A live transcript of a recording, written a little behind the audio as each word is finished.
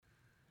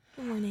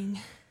Good morning.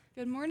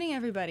 Good morning,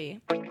 everybody.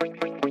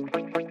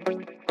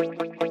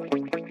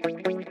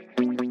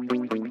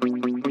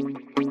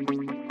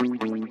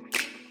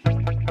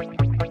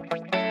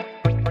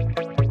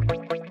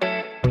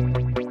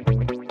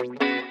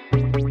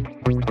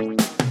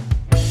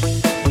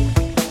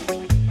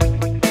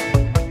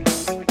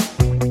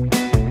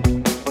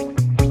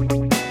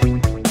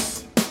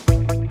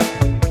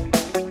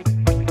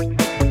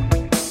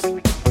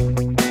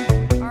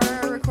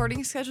 Our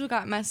recording schedule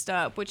got messed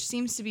up, which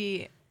seems to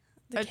be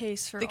The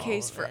case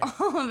for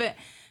all of it.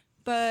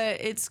 But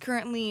it's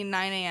currently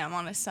 9 a.m.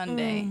 on a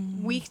Sunday,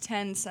 week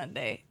 10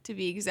 Sunday, to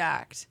be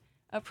exact,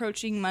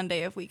 approaching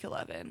Monday of week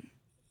 11.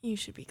 You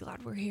should be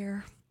glad we're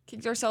here.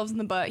 Kicked ourselves in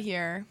the butt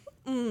here.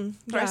 Put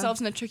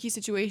ourselves in a tricky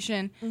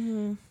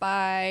situation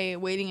by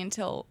waiting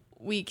until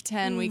week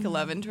 10, week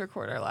 11 to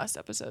record our last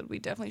episode. We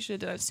definitely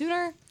should have done it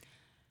sooner.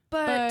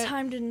 But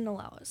time didn't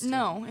allow us to.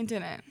 No, it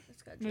didn't.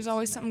 There's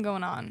always something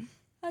going on.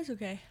 That's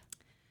okay.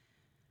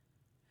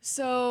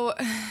 So,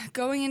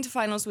 going into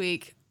finals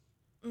week.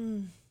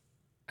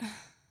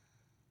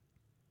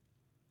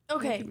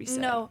 Okay,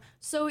 no.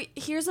 So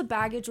here's a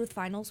baggage with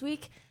finals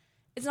week.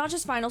 It's not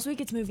just finals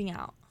week, it's moving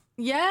out.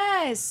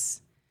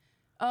 Yes!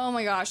 Oh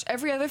my gosh.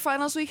 Every other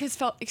finals week has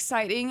felt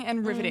exciting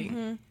and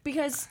riveting.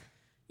 Because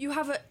you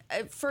have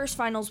a first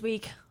finals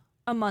week,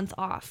 a month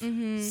off.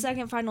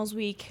 Second finals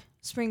week,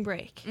 spring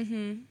break.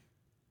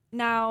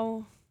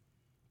 Now,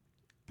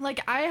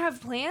 like, I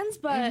have plans,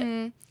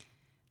 but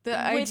the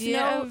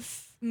idea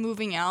of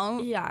moving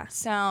out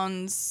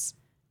sounds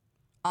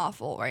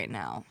awful right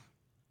now.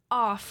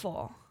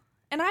 Awful.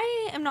 And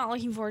I am not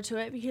looking forward to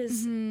it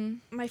because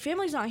my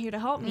family's not here to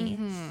help me.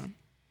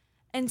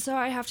 And so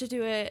I have to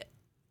do it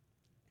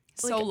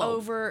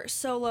like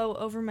solo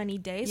over many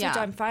days, which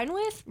I'm fine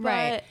with. But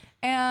right.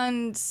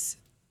 And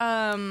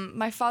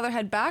my father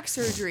had back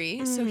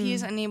surgery, so he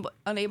is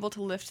unable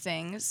to lift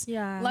things.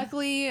 Yeah.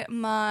 Luckily,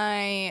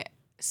 my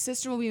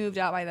sister will be moved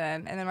out by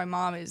then, and then my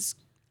mom is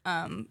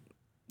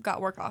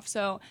got work off.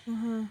 So,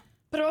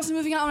 but I'm also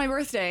moving out on my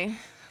birthday,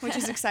 which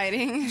is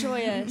exciting.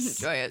 Joyous.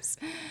 Joyous.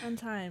 Fun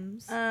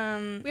times.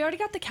 We already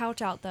got the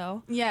couch out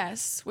though.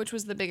 Yes, which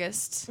was the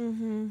biggest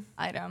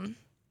item.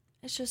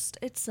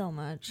 It's so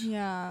much.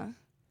 Yeah.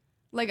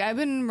 Like, I've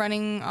been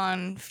running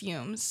on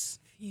fumes.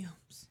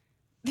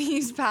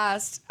 This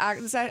past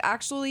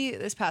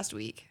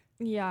week.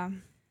 Yeah.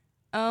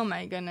 Oh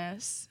my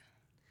goodness.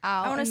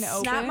 Out I want to in the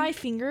snap open. my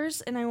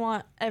fingers and I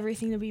want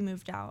everything to be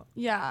moved out.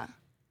 Yeah.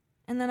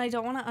 And then I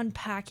don't want to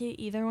unpack it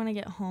either when I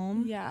get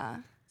home. Yeah.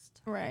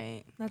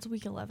 Right. That's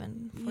week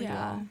 11 for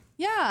Yeah. y'all.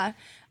 Yeah.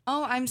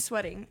 Oh, I'm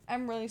sweating.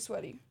 I'm really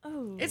sweaty.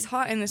 Oh. It's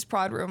hot in this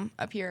prod room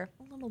up here.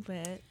 A little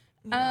bit.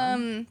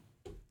 Yeah.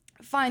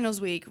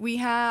 Finals week.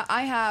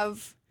 I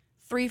have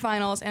 3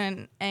 finals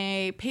and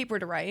a paper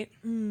to write.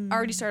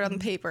 Already started on the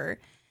paper.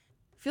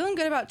 Feeling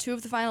good about 2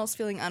 of the finals,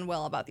 feeling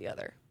unwell about the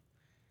other.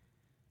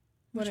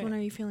 Which one are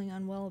you feeling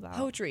unwell about?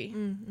 Poetry.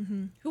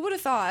 Who would have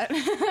thought?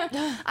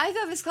 I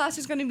thought this class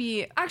was going to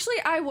be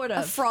Actually, I would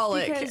have. a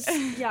frolic.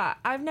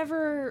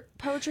 Because,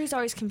 poetry's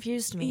always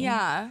confused me.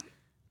 Yeah.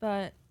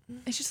 But.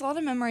 It's just a lot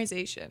of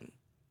memorization.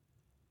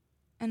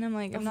 And I'm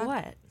like,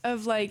 what?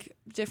 Of like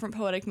different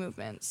poetic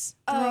movements.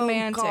 The Oh,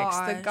 romantics,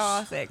 the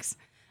gosh. gothics.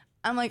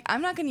 I'm like,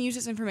 I'm not going to use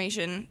this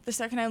information the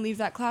second I leave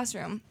that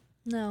classroom.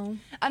 No.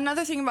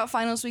 Another thing about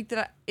finals week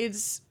that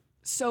is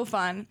so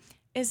fun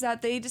is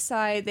that they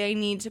decide they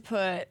need to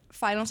put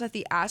finals at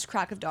the ass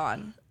crack of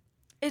dawn.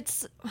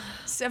 It's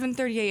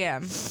 7:30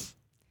 a.m.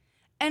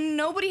 And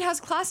nobody has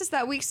classes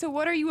that week, so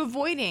what are you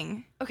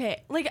avoiding?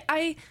 okay.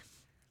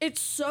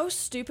 It's so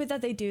stupid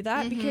that they do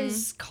that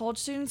because college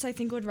students, I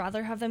think, would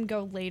rather have them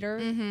go later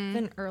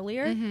than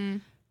earlier.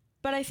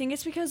 But I think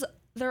it's because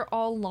they're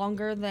all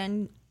longer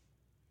than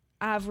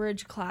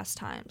average class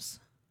times.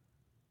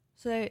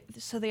 So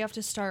they have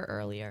to start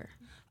earlier.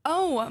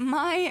 Oh,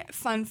 my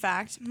fun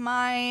fact.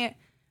 My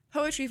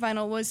poetry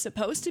final was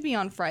supposed to be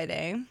on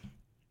Friday,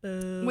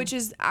 which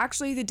is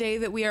actually the day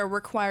that we are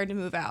required to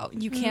move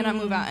out. You cannot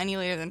move out any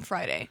later than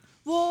Friday.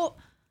 Well,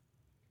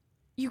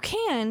 you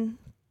can,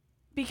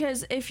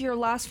 because if your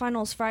last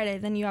final is Friday,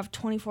 then you have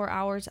 24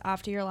 hours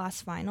after your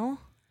last final.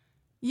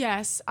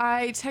 Yes,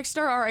 I texted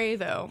our RA,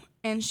 though,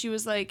 and she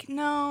was like,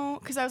 no,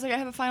 because I was like, I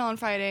have a final on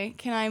Friday.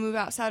 Can I move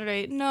out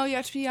Saturday? No, you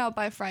have to be out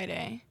by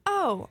Friday.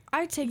 Oh,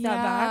 I take that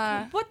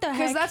back. What the heck?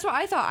 Because that's what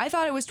I thought. I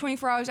thought it was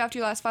 24 hours after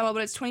your last final,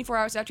 but it's 24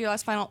 hours after your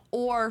last final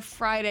or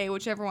Friday,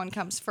 whichever one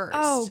comes first.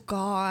 Oh,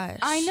 gosh.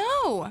 I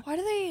know. Why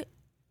do they...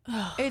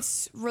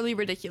 It's really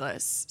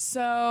ridiculous.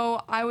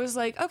 So I was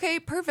like, okay,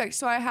 perfect.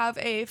 So I have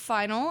a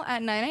final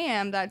at 9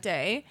 a.m. that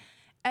day,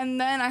 and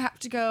then I have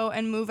to go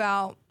and move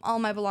out all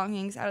my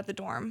belongings out of the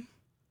dorm.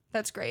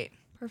 That's great.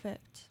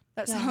 Perfect.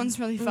 That sounds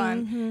really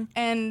fun.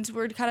 And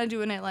we're kind of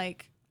doing it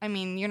like, I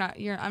mean,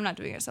 I'm not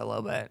doing it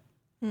solo, but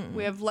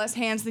we have less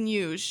hands than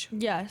usual.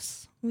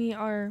 Yes, we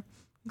are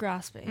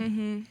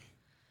grasping.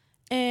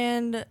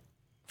 And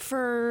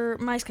for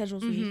my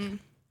schedules week,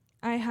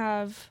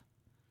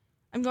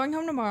 I'm going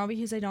home tomorrow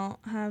because I don't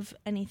have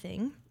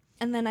anything.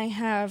 And then I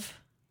have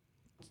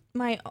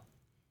my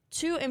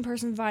 2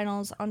 in-person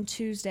finals on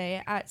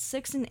Tuesday at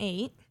 6 and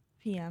 8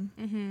 p.m.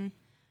 Mm-hmm.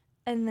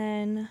 And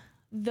then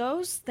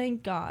those,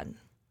 thank God,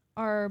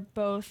 are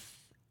both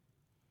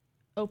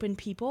open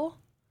people.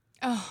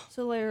 Oh,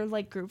 So they're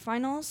like group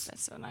finals.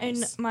 that's so nice.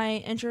 And my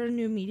intro to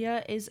new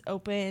media is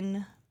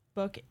open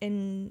book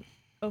and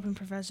open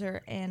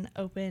professor and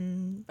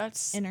open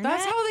internet.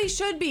 That's how they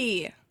should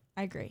be.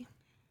 I agree.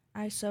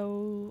 I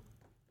 100%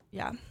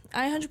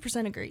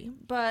 agree.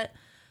 But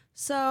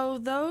so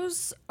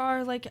those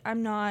are like,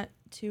 I'm not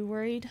too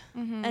worried.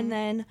 Mm-hmm. And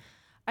then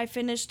I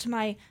finished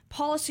my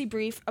policy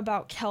brief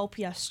about kelp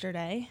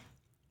yesterday.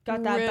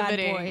 Got that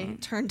Riveting. bad boy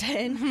turned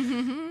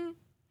in.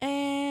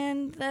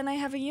 And then I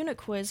have a unit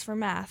quiz for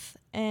math,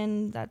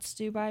 and that's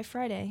due by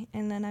Friday.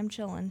 And then I'm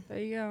chilling. There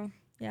you go.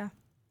 Yeah.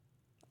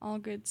 All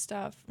good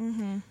stuff.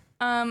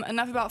 Mm-hmm.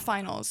 Enough about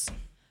finals.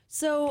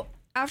 So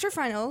after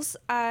finals,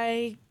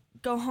 I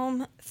go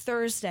home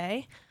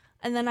Thursday,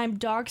 and then I'm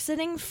dog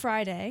sitting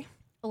Friday,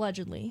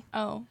 allegedly.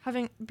 Oh.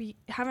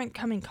 Haven't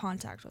come in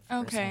contact with the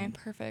Okay, person,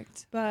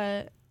 perfect.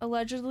 but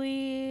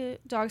allegedly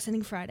dog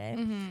sitting Friday.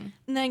 Mm-hmm.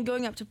 And then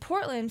going up to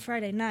Portland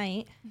Friday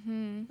night,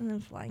 Mm-hmm. and then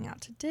flying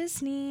out to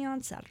Disney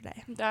on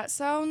Saturday. That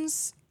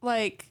sounds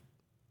like,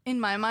 in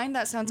my mind,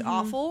 that sounds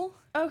awful.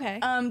 Okay.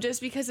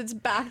 Just because it's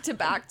back to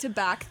back to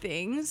back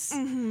things.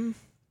 Mm-hmm.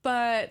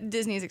 But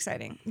Disney is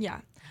exciting. Yeah.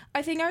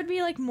 I think I would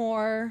be like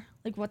more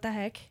like, what the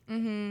heck,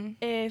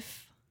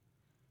 if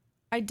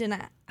I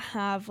didn't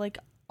have like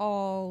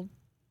all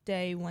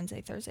day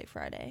Wednesday, Thursday,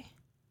 Friday.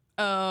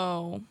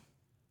 Oh.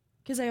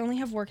 Because I only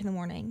have work in the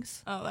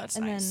mornings. Oh, that's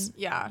And nice. then-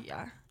 Yeah.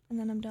 Yeah. And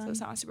then I'm done. So it's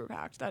not super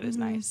packed. That is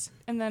nice.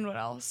 And then what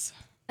else?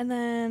 And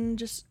then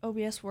just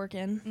OBS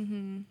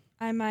working.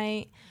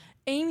 Mm-hmm.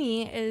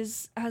 Amy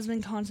has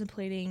been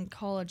contemplating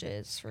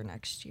colleges for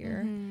next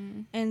year.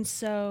 Mm-hmm. And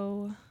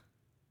so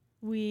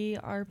we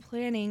are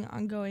planning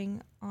on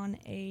going on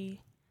a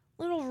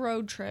little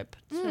road trip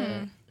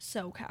to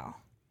SoCal.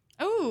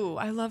 Oh,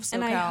 I love SoCal.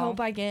 And I hope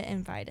I get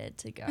invited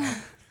to go.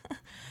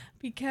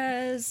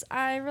 Because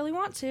I really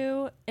want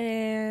to.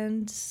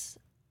 And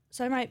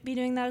so I might be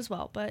doing that as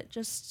well. But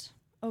just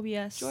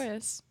OBS.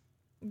 Joyous.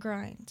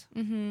 Grind.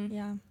 Mm-hmm.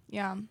 Yeah.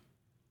 Yeah.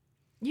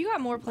 You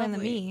got more planned than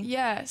Lovely. me.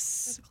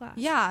 Yes. As a class.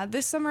 Yeah,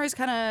 this summer is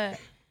kind of...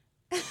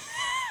 That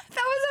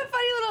was a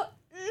funny little...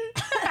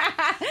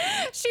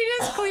 She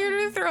just cleared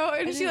her throat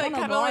and she like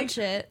kind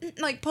of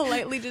like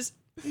politely just...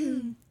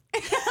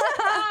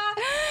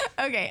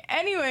 Okay,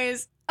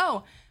 anyways.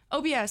 Oh,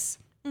 OBS.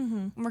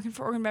 Mm-hmm. I'm working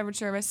for Oregon Beverage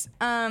Service.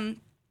 And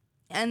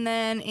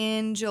then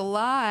in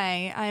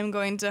July, I'm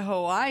going to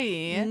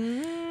Hawaii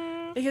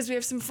because we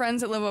have some friends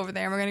that live over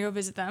there and we're going to go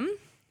visit them.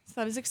 So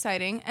that is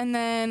exciting. And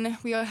then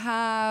we'll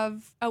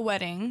have a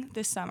wedding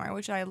this summer,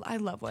 which I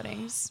love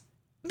weddings.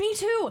 Me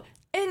too.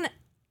 And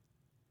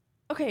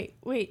okay,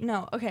 wait,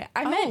 no. Okay,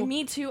 I meant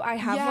me too. I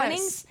have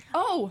weddings.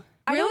 Oh,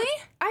 I really?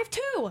 I have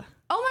 2.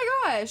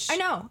 Oh my gosh. I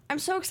know. I'm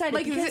so excited.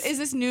 Like, because is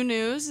this new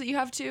news that you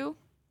have two?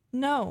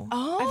 no.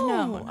 Oh, I've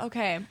known.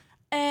 Okay.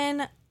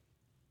 And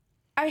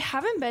I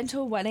haven't been to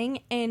a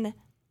wedding in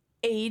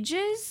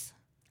ages.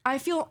 I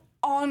feel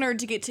honored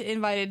to get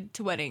invited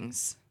to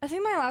weddings. I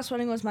think my last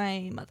wedding was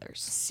my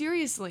mother's.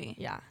 Seriously.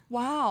 Yeah.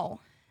 Wow.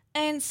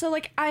 And so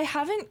like I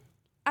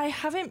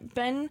haven't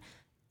been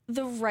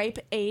the ripe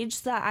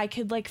age that I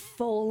could like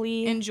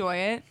fully Enjoy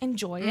it.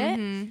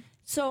 it.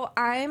 So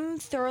I'm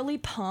thoroughly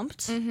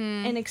pumped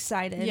and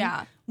excited.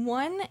 Yeah.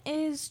 One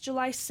is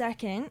July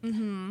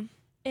 2nd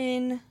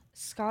in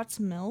Scotts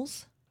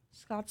Mills.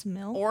 Scotts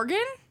Mill.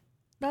 Oregon?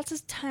 That's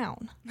his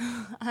town.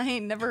 I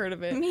ain't never heard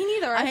of it. Me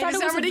neither. I thought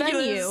it was a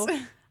ridiculous.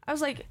 venue. I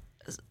was like,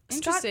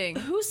 Interesting.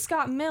 Who's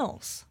Scott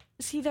Mills?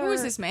 Is he their... Who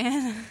is this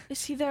man?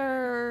 Is he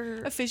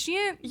their...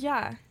 Officiant?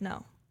 Yeah,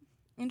 no.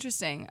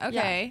 Interesting. Yeah.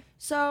 Okay.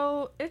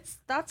 So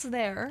that's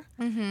there.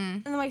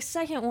 And then my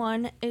second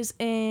one is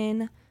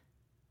in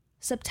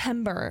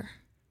September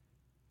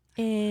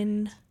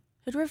in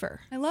Hood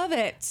River. I love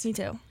it. Me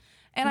too.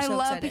 And I'm I so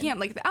love excited. picking up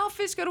like the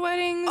outfits go to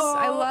weddings.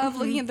 I love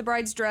looking at the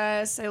bride's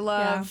dress. I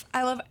love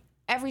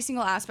every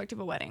single aspect of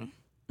a wedding.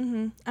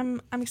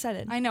 I'm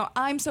excited. I know.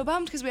 I'm so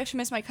bummed because we have to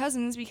miss my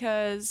cousins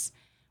because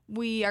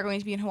we are going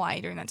to be in Hawaii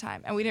during that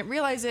time. And we didn't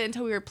realize it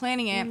until we were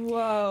planning it.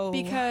 Whoa.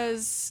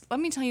 Because let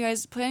me tell you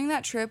guys, planning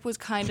that trip was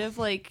kind of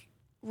like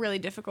really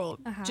difficult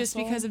just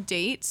hassle. because of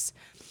dates.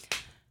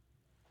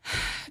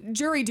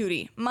 Jury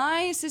duty.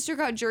 My sister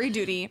got jury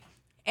duty,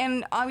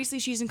 and obviously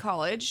she's in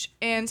college,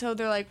 and so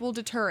they're like, we'll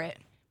deter it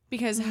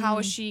because how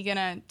is she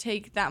gonna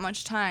take that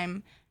much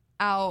time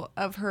out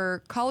of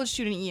her college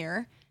student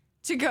year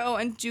to go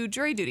and do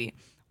jury duty?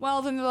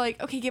 Well, then they're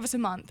like, okay, give us a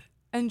month.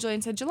 And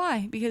Jillian said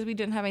July because we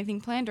didn't have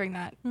anything planned during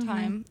that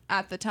time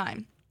at the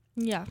time.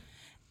 Yeah.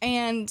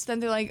 And then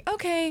they're like,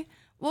 okay,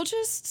 we'll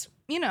just,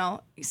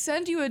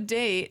 send you a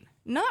date.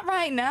 Not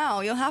right now.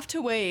 You'll have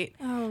to wait.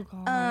 Oh,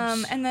 Oh,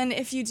 gosh. And then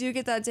if you do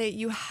get that date,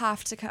 you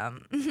have to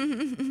come.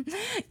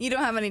 You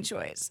don't have any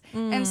choice.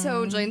 And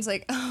so Jane's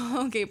like,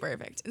 oh, okay,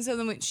 perfect. And so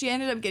then she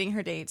ended up getting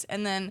her dates.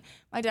 And then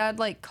my dad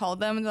like called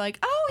them and they're like,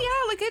 oh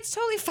yeah, like it's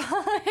totally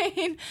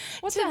fine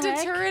to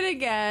deter it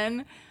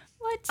again.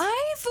 What?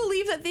 I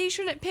believe that they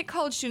shouldn't pick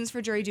college students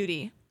for jury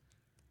duty.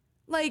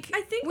 Like,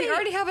 I think we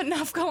already have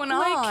enough going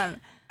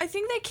on. I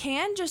think they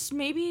can just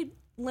maybe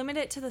limit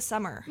it to the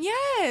summer.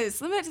 Yes,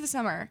 limit it to the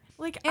summer.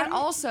 Like, and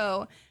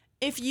also,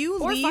 if you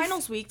leave... Or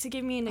finals week to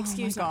give me an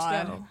excuse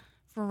not to go.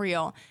 For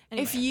real.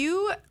 Anyway. If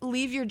you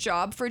leave your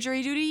job for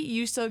jury duty,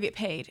 you still get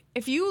paid.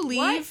 If you leave...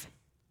 What?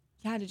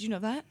 Yeah, did you know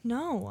that?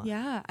 No.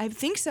 Yeah, I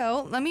think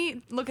so. Let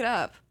me look it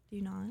up. Do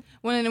you not?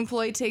 When an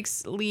employee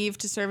takes leave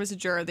to serve as a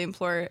juror, the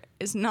employer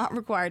is not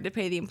required to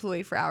pay the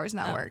employee for hours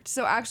not worked.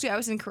 So actually, I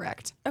was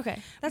incorrect.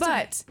 Okay.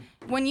 But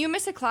when you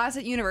miss a class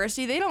at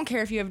university, they don't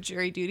care if you have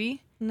jury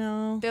duty.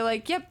 No. They're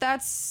like, yep,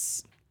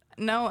 that's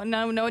no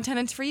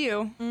attendance for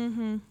you.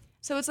 Mm-hmm.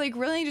 So it's like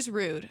really just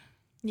rude.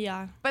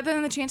 Yeah. But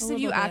then the chances of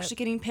you actually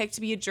getting picked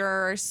to be a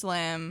juror are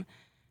slim.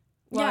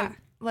 Well, yeah.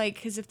 Like,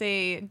 because if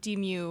they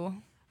deem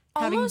you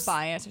having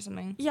bias or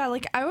something. Yeah,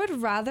 like I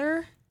would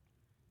rather,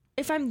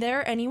 if I'm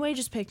there anyway,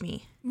 just pick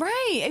me.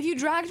 Right. If you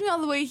dragged me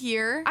all the way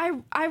here.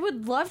 I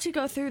would love to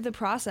go through the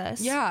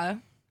process. Yeah.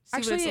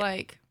 See what it's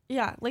like.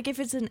 Yeah. Like if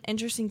it's an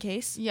interesting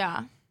case.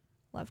 Yeah.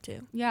 Love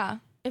to. Yeah.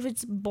 If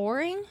it's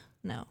boring,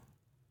 no.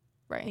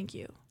 Right. Thank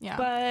you. Yeah.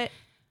 But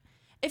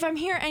if I'm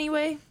here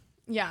anyway,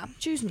 yeah,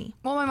 choose me.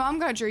 Well, my mom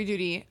got jury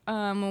duty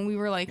when we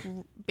were like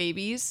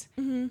babies,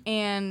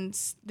 and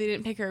they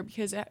didn't pick her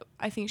because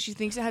I think she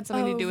thinks it had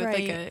something to do with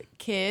like a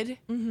kid,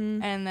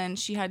 and then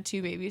she had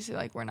 2 babies. So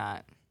like, we're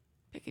not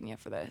picking you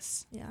for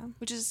this. Yeah.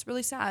 Which is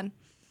really sad.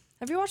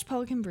 Have you watched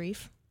Pelican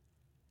Brief?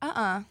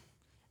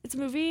 It's a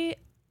movie.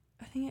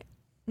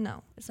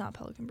 No, it's not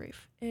Pelican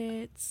Brief.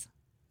 It's.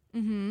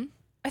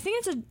 I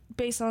think it's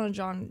based on a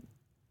John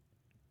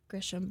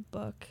Grisham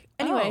book.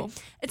 Anyway,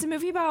 It's a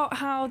movie about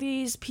how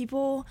these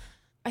people,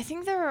 I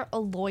think they're a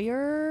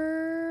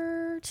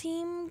lawyer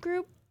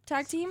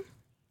tag team,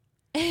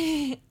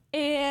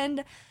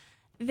 and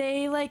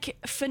they like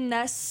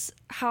finesse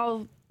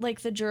how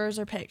like the jurors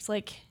are picked.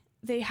 Like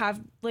they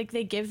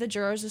give the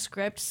jurors a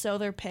script so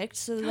they're picked,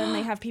 so then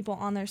they have people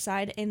on their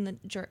side in the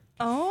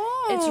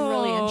it's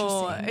really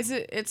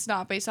interesting. It's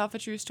not based off a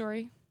true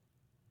story?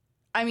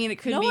 I mean, it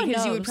could be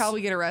because you would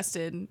probably get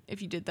arrested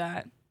if you did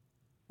that.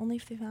 Only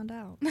if they found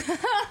out. Let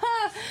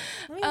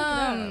me look it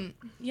up.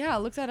 Yeah,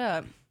 look that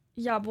up.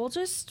 Yeah, we'll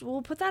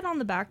put that on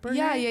the back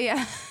burner.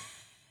 Yeah.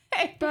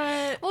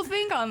 But we'll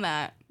think on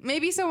that.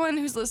 Maybe someone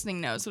who's listening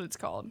knows what it's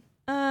called.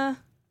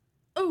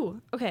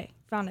 Okay,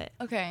 found it.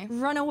 Okay.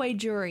 Runaway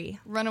Jury.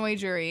 Runaway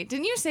Jury.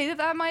 Didn't you say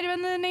that might have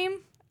been the name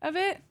of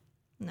it?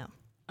 No.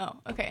 Oh,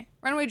 okay.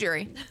 Runaway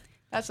Jury.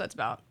 That's what it's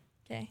about.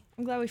 Okay.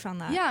 I'm glad we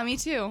found that. Yeah, me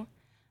too.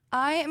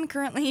 I am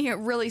currently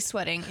really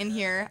sweating in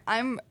here.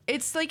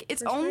 It's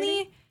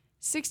only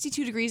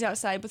 62 degrees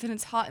outside, but then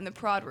it's hot in the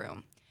prod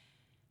room.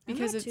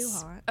 Because it's too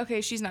hot.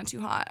 Okay, she's not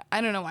too hot. I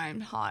don't know why I'm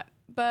hot.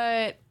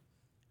 But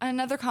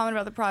another comment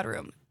about the prod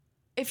room.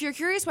 If you're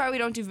curious why we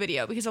don't do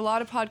video, because a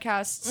lot of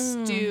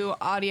podcasts do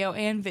audio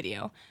and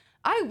video.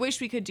 I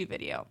wish we could do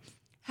video.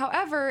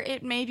 However,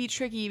 it may be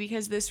tricky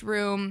because this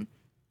room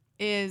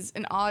is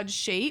an odd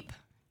shape.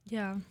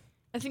 Yeah.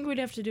 I think we'd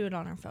have to do it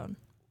on our phone.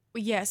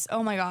 Yes.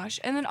 Oh my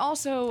gosh. And then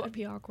also... That'd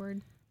be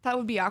awkward. That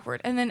would be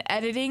awkward. And then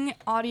editing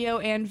audio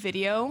and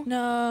video.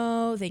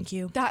 No, thank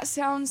you. That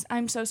sounds...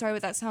 I'm so sorry,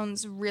 but that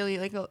sounds really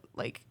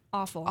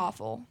awful.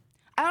 Awful.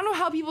 I don't know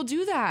how people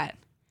do that.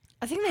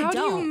 I think they How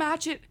don't. do you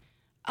match it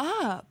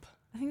up?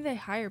 I think they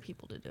hire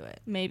people to do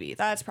it. Maybe.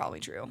 That's probably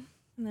true.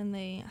 And then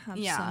they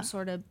have some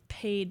sort of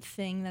paid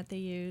thing that they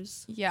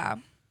use. Yeah.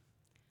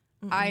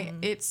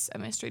 It's a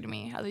mystery to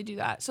me how they do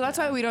that. So that's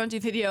why we don't do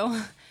video,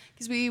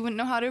 because we wouldn't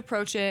know how to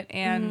approach it,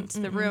 and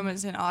the room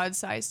is an odd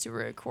size to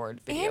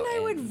record video. And I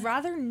would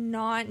rather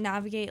not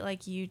navigate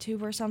like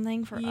YouTube or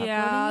something for uploading it.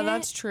 Yeah,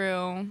 that's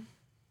true.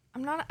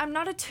 I'm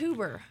not a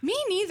tuber. Me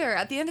neither.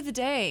 At the end of the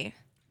day,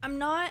 I'm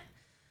not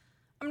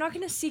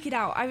gonna seek it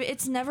out.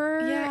 It's never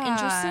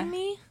interested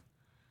me,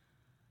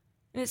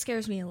 and it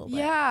scares me a little bit.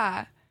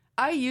 Yeah.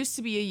 I used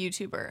to be a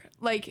YouTuber.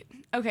 Like,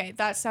 okay,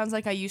 that sounds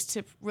like I used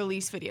to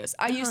release videos.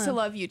 I used to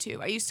love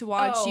YouTube. I used to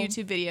watch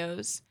YouTube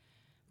videos.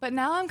 But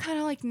now I'm kind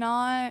of like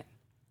I'm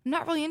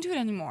not really into it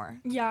anymore.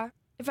 Yeah.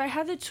 If I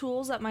had the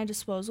tools at my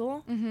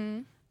disposal,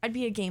 I'd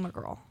be a gamer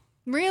girl.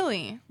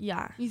 Really?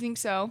 Yeah. You think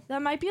so?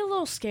 That might be a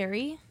little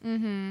scary.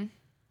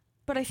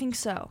 But I think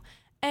so.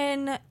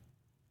 And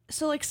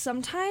so like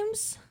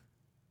sometimes,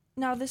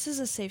 now this is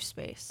a safe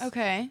space.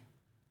 Okay.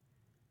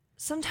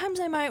 Sometimes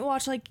I might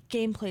watch like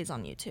gameplays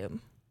on YouTube.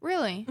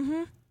 Really?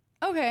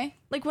 Okay.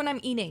 Like when I'm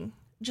eating,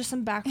 just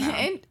some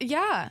background.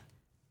 Yeah.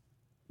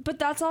 But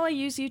that's all I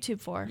use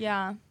YouTube for.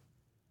 Yeah.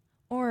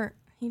 Or,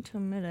 I hate to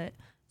admit it,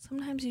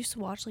 sometimes I used to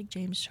watch like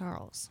James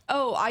Charles.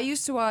 Oh, I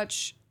used to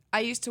watch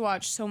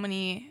so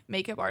many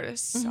makeup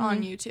artists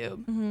on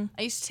YouTube.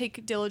 I used to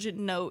take diligent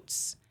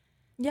notes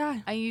Yeah.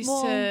 I used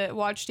to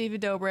watch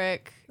David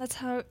Dobrik. That's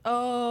how.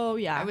 Oh,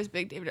 yeah. I was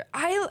big David.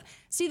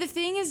 See, the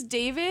thing is,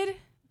 David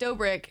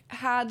Dobrik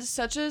had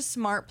such a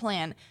smart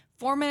plan.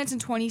 4 minutes and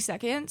 20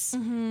 seconds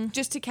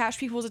just to catch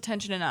people's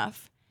attention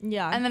enough.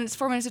 Yeah. And then it's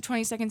 4 minutes and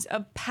 20 seconds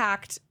of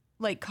packed,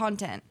 like,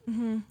 content.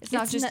 It's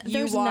not just you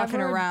there's walking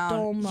never a around.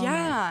 dull moment.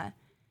 Yeah.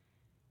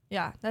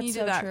 Yeah, that's You so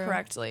did that true.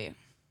 correctly.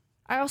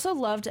 I also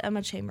loved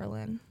Emma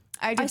Chamberlain.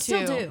 I did too.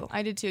 Still do.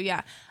 I did too,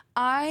 yeah.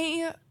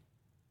 I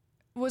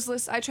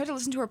tried to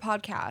listen to her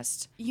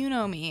podcast. You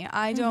know me.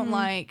 I don't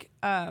like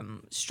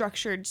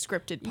structured,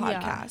 scripted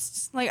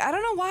podcasts. Like, I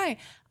don't know why.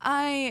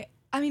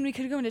 I mean, we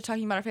could go into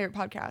talking about our favorite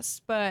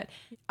podcasts, but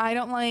I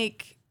don't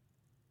like...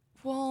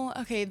 Well,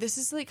 okay, this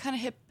is like kind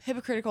of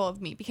hypocritical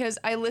of me because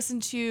I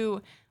listen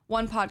to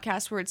one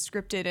podcast where it's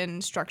scripted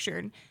and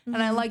structured,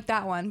 and I like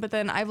that one, but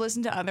then I've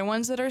listened to other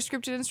ones that are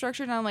scripted and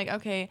structured, and I'm like,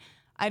 okay,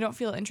 I don't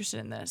feel interested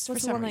in this. What's for the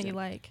some one reason. that you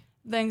like?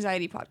 The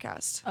Anxiety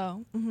Podcast.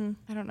 Oh.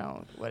 I don't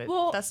know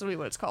what that's really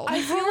what it's called.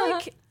 I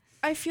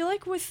feel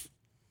like with...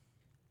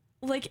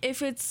 Like,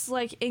 if it's,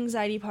 like,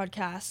 anxiety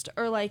podcast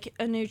or, like,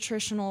 a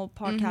nutritional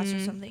podcast or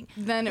something.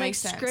 Then it like, makes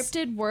sense.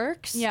 Scripted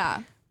works.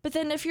 Yeah. But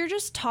then if you're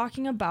just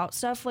talking about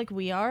stuff like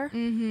we are,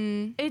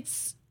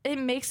 it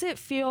makes it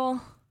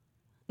feel...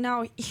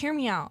 Now, hear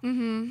me out.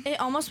 It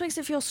almost makes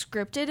it feel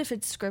scripted if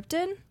it's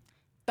scripted.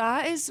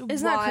 That is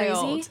Isn't wild.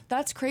 that crazy?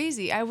 That's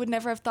crazy. I would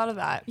never have thought of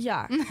that.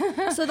 Yeah.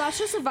 So that's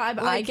just a vibe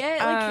I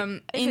get.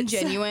 Like,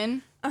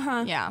 Ingenuine.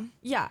 Yeah.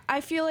 Yeah. I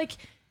feel like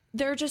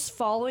they're just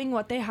following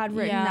what they had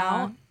written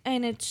out.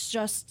 And it's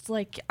just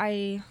like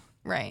Right.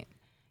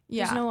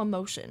 Yeah. There's no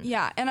emotion.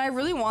 Yeah. And I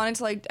really wanted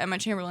to like Emma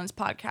Chamberlain's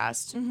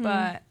podcast,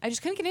 but I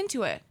just couldn't get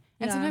into it.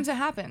 And sometimes it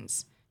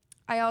happens.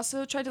 I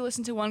also tried to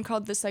listen to one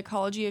called The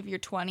Psychology of Your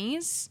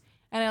 20s.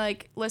 And I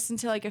like listened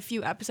to like a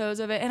few episodes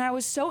of it. And I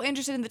was so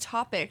interested in the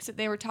topics that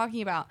they were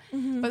talking about.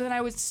 But then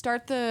I would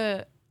start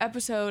the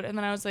episode and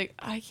then I was like,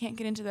 I can't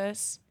get into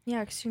this. Yeah,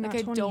 because you're not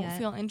Like, 20 I don't yet.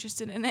 feel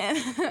interested in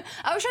it.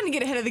 I was trying to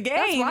get ahead of the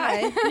game.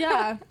 That's why.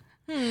 Yeah.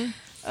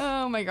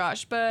 Oh my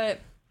gosh.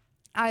 But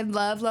I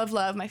love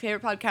my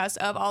favorite podcast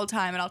of all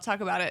time, and I'll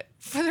talk about it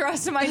for the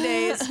rest of my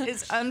days.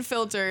 It's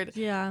Unfiltered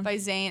by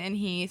Zane and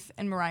Heath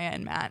and Mariah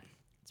and Matt.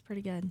 It's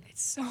pretty good.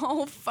 It's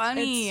so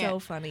funny. It's so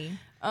funny.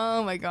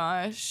 Oh my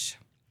gosh.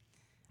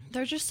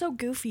 They're just so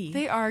goofy.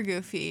 They are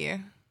goofy.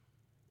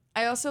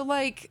 I also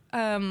like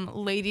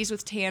Ladies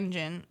with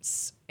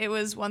Tangents. It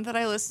was one that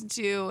I listened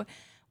to.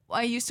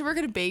 I used to work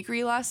at a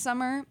bakery last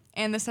summer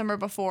and the summer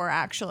before,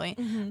 actually.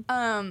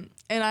 And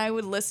I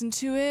would listen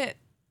to it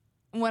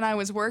when I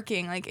was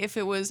working. Like if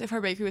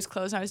our bakery was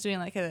closed and I was doing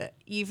like a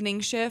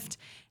evening shift,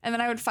 and then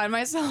I would find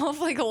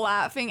myself like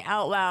laughing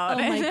out loud. Oh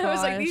my and I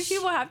was like, these gosh.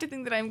 people have to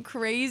think that I'm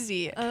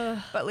crazy.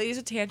 But Ladies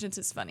with Tangents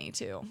is funny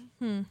too.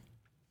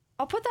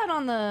 I'll put that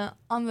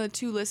On the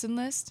to listen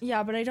list.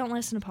 Yeah, but I don't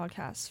listen to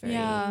podcasts very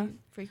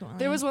frequently.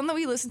 There was one that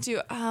we listened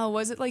to.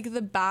 Was it like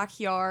The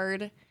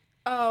Backyard?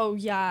 Oh,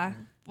 yeah.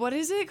 What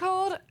is it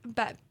called?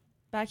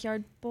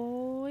 Backyard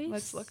Boys?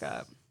 Let's look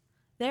up.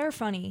 They're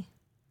funny.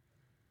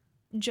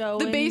 Joe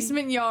The and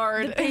Basement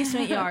Yard. The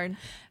Basement Yard.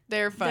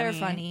 They're funny. They're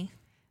funny.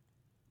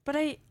 But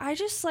I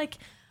just like...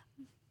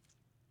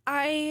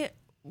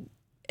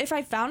 If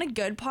I found a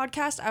good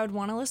podcast, I would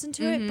want to listen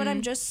to it, but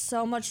I'm just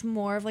so much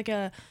more of like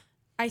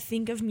I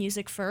think of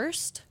music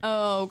first.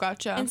 Oh,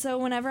 gotcha. And so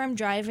whenever I'm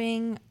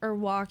driving or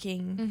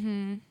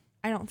walking,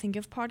 I don't think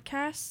of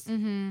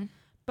podcasts.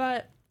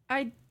 But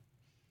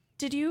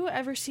did you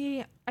ever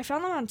see, I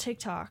found them on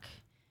TikTok.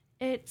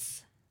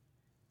 It's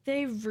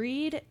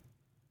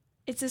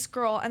this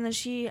girl, and then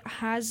she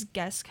has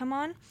guests come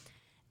on,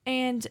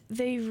 and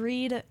they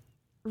read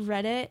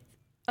Reddit.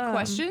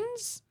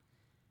 Questions?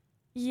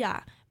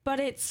 Yeah, but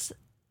it's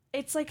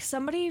like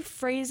somebody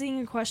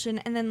phrasing a question,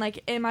 and then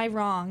like, am I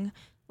wrong?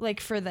 Like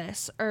for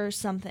this or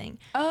something.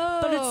 Oh.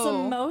 But it's the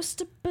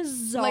most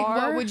bizarre. Like,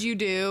 what would you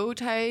do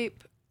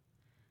type?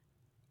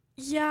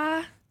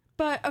 Yeah.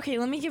 But, okay,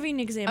 let me give you an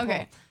example.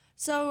 Okay.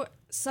 So,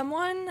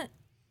 I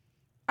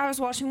was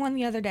watching one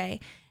the other day,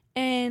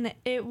 and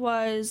it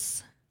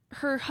was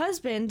her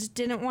husband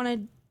didn't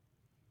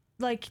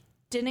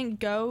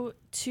go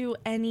to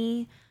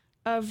any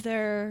of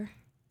their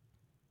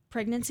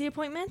pregnancy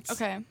appointments.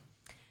 Okay.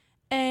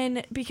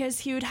 And because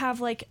he would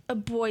have like a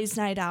boys'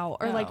 night out,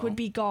 or like would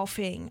be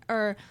golfing,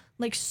 or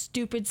like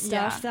stupid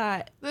stuff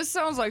that. This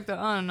sounds like the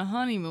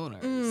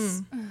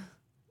honeymooners.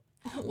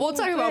 We'll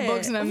talk about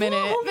books in a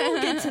minute.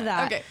 We'll get to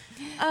that. Okay.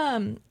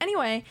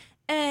 Anyway,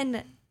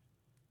 and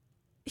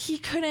he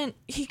couldn't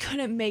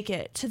make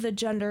it to the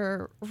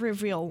gender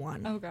reveal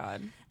one. Oh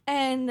God.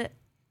 And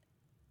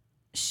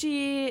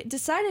she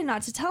decided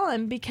not to tell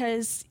him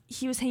because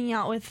he was hanging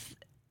out with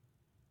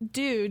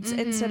dudes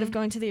instead of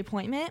going to the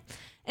appointment.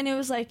 And it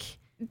was like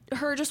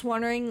her just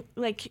wondering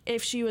like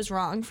if she was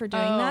wrong for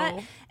doing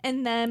that,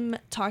 and them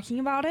talking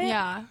about it.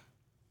 Yeah.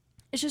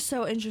 It's just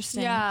so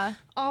interesting. Yeah.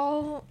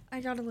 I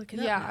gotta look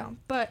it up now.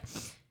 But,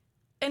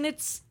 and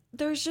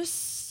there's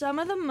just some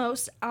of the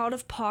most out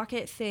of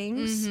pocket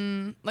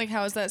things. Like,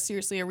 how is that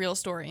seriously a real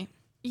story?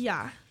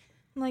 Yeah.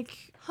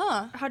 Like,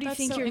 How do you That's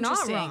think so you're not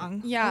interesting.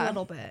 wrong? Yeah. A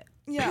little bit.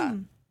 Yeah.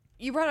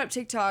 You brought up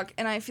TikTok,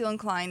 and I feel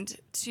inclined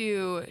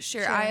to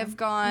share. I have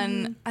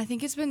gone, I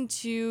think it's been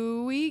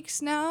 2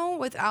 weeks now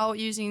without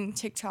using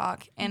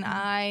TikTok, and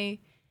I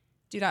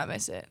do not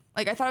miss it.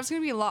 Like, I thought it was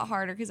going to be a lot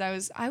harder because I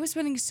was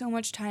spending so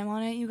much time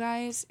on it, you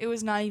guys. It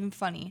was not even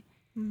funny.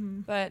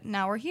 But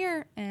now we're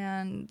here,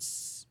 and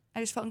I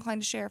just felt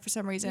inclined to share for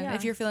some reason. Yeah.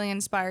 If you're feeling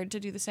inspired to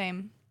do the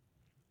same.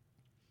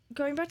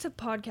 Going back to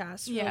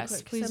podcasts real Yes,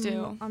 quick. please 'Cause I'm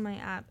do. on my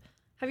app.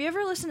 Have you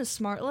ever listened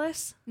to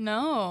Smartless?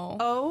 No.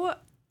 Oh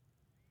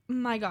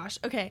my gosh.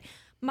 Okay.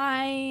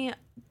 My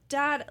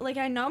dad, like,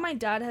 I know my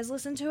dad has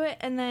listened to it,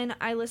 and then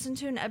I listened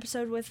to an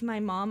episode with my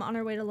mom on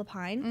our way to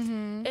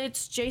Lapine.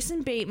 It's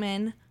Jason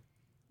Bateman,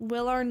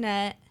 Will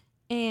Arnett,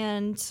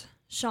 and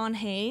Sean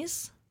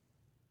Hayes.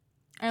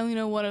 I only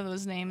know one of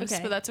those names,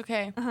 Okay. but that's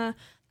okay.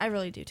 I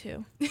really do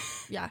too.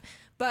 Yeah.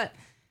 But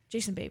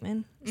Jason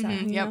Bateman. Is that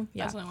who you Yep, know?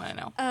 Yeah. that's the only one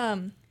I know.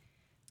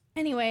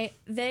 Anyway,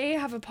 they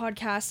have a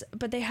podcast,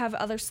 but they have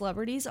other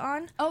celebrities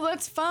on. Oh,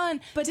 that's fun.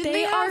 But Did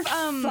they are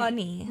have,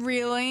 funny.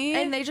 Really?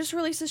 And they just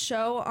released a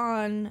show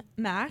on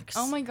Max.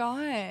 Oh my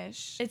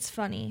gosh. It's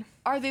funny.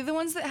 Are they the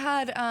ones that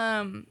had,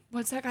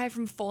 what's that guy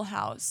from Full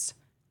House?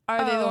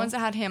 Are they the ones that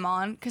had him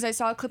on? Because I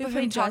saw a clip Who of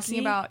him played talking Jesse?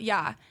 about,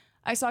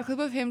 I saw a clip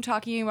of him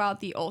talking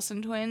about the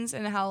Olsen twins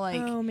and how, like,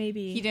 Oh,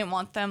 maybe. he didn't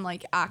want them,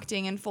 like,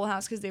 acting in Full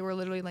House because they were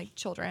literally, like,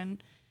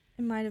 children.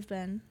 It might have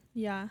been.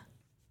 Yeah.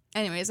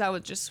 Anyways, that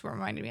was just what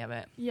reminded me of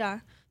it. Yeah.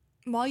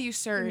 While you Give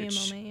search. me a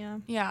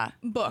moment, yeah.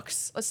 Yeah.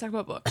 Books. Let's talk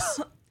about books.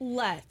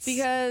 Let's.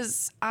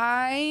 Because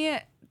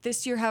I,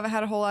 this year, haven't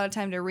had a whole lot of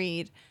time to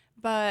read.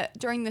 But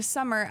during the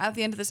summer, at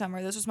the end of the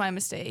summer, this was my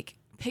mistake.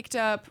 We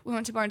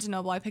went to Barnes &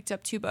 Noble. I picked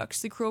up 2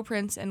 books, The Cruel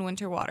Prince and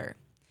Winter Water.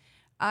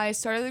 I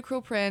started The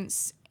Cruel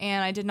Prince,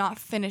 and I did not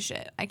finish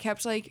it. I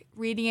kept, like,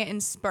 reading it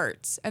in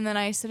spurts. And then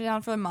I set it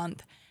down for a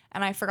month,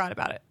 and I forgot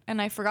about it. And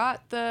I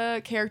forgot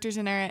the characters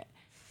in it.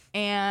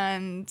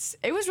 And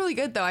it was really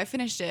good, though. I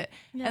finished it.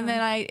 Yeah. And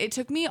then it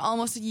took me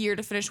almost a year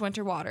to finish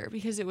Winter Water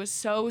because it was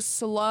so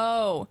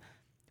slow.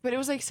 But it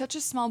was, like, such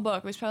a small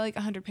book. It was probably, like,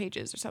 100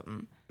 pages or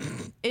something.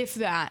 If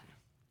that.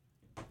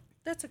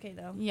 That's okay,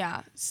 though.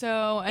 Yeah.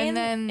 So, and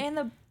then...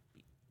 And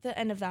the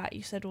end of that,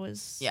 you said,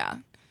 was Yeah.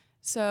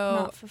 So...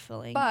 not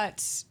fulfilling.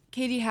 But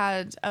Katie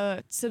had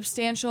a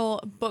substantial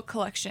book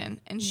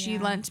collection, and she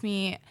lent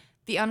me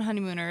The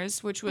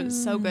Unhoneymooners, which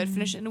was so good.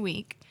 Finished it in a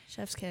week.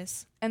 Chef's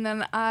kiss. And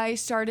then I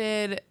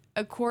started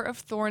A Court of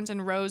Thorns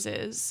and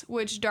Roses,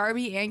 which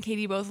Darby and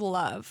Katie both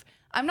love.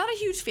 I'm not a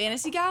huge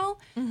fantasy gal,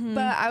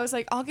 but I was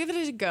like, I'll give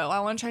it a go. I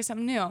want to try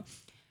something new.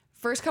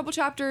 First couple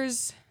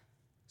chapters,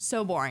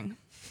 so boring.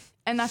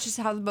 And that's just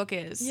how the book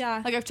is.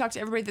 Yeah. Like, I've talked to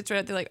everybody that's read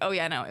it. They're like, oh,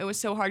 yeah, no, it was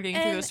so hard getting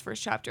through those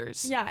first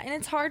chapters. Yeah, and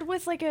it's hard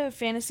with, like, a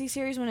fantasy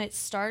series when it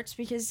starts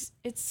because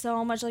it's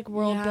so much, like,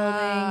 world building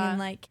and,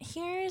 like,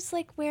 here's,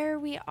 like, where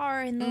we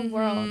are in the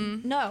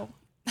world. No.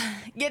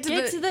 Get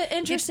to the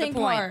interesting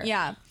point. part.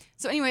 Yeah.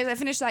 So anyways, I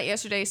finished that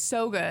yesterday.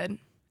 So good.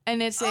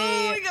 And it's Oh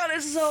my god,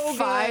 it's so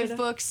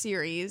 5-book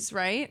series,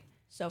 right?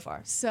 So far.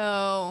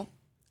 So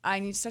I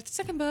need to start the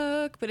second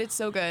book, but it's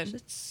so good.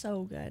 It's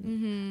so good.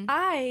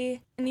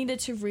 I needed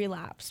to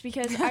relapse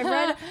because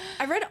I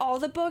read all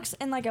the books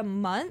in like a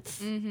month.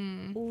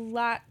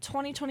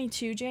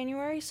 2022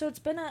 January, so it's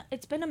been a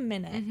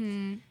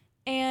minute.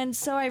 And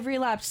so I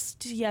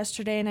relapsed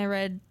yesterday,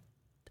 and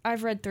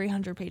I've read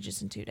 300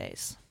 pages in 2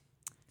 days.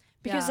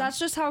 Because that's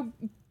just how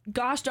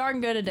gosh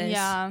darn good it is.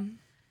 Yeah.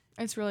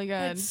 It's really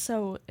good. It's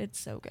so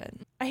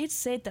good. I hate to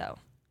say it though.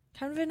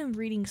 Kind of in a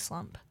reading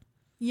slump.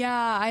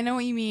 Yeah, I know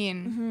what you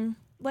mean.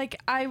 Like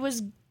I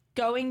was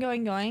going.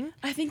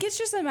 I think it's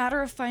just a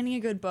matter of finding a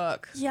good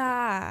book.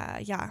 Yeah.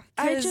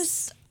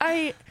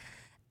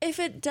 If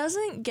it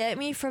doesn't get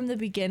me from the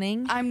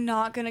beginning, I'm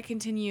not going to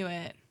continue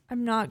it.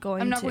 I'm not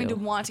going to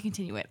want to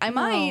continue it. I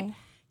might.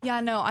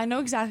 Yeah, no, I know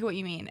exactly what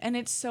you mean. And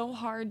it's so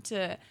hard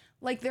to,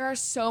 like, there are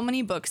so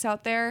many books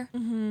out there,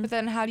 but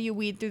then how do you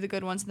weed through the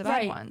good ones and the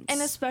bad ones?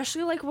 And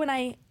especially, like, when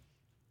I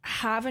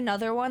have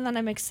another one that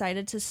I'm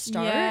excited to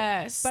start,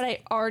 yes, but I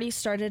already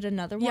started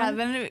another one. Yeah,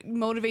 then it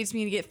motivates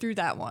me to get through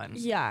that one.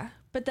 Yeah.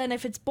 But then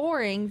if it's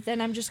boring,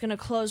 then I'm just going to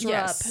close her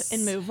up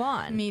and move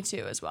on. Me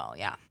too as well,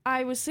 yeah.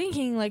 I was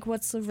thinking, like,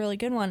 what's the really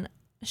good one?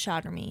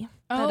 Shatter Me.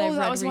 Oh,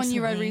 that was one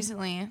you read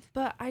recently.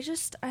 But I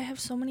have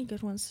so many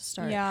good ones to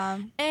start. Yeah.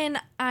 And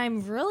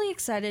I'm really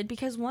excited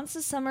because once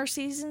the summer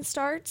season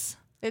starts,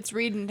 it's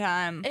reading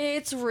time.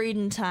 It's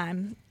reading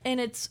time.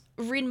 And it's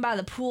reading by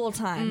the pool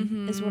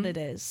time is what it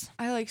is.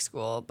 I like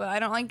school, but I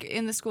don't like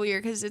in the school year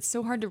because it's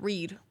so hard to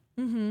read.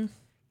 Because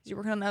you're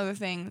working on other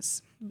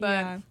things.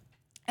 But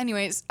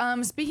anyways,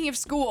 speaking of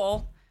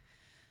school,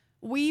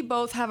 we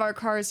both have our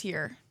cars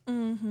here.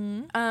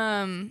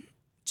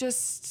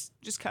 Just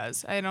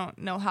cause I don't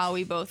know how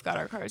we both got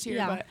our cars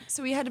here, but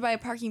so we had to buy a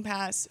parking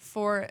pass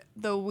for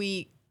the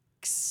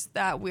weeks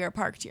that we are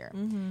parked here.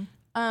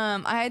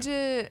 I had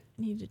to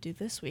need to do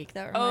this week.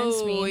 That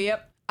reminds me.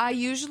 Yep. I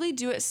usually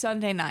do it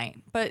Sunday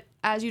night, but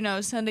as you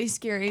know, Sunday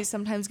scaries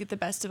sometimes get the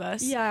best of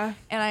us. Yeah.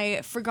 And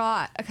I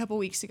forgot a couple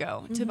weeks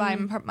ago to buy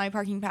my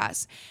parking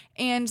pass.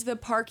 And the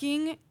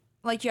parking,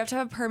 like, you have to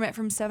have a permit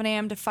from 7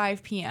 a.m. to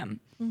 5 p.m.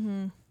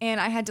 Mm-hmm. And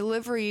I had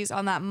deliveries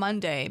on that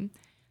Monday.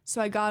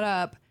 So I got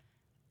up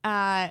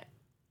at,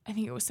 I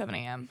think it was 7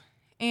 a.m.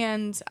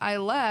 And I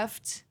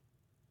left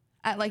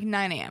at like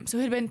 9 a.m. So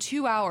it had been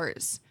 2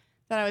 hours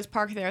that I was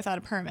parked there without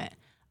a permit.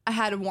 I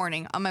had a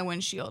warning on my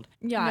windshield.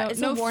 Yeah, it's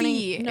no warning.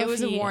 Fee. No it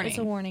was fee. a warning. It's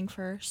a warning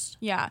first.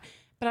 Yeah.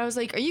 But I was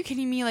like, are you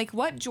kidding me? Like,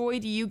 what joy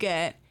do you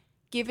get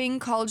giving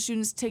college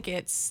students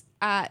tickets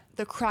at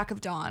the crack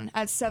of dawn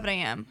at 7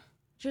 a.m.?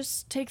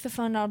 Just take the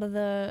fun out of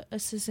the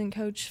assistant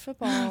coach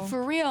football.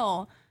 For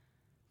real.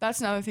 That's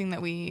another thing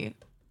that we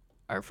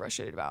are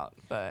frustrated about.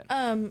 But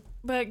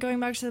going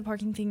back to the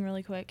parking thing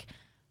really quick.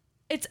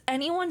 It's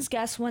anyone's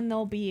guess when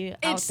they'll be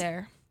out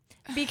there.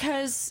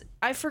 Because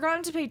I've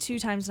forgotten to pay 2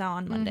 times now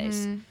on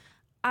Mondays. Mm-hmm.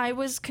 I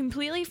was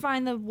completely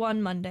fine the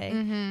one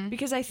Monday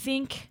because I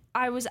think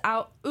I was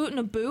out in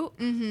a boot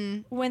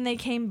when they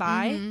came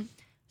by,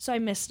 so I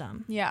missed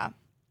them. Yeah.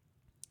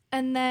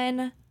 And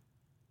then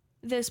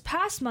this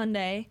past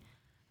Monday,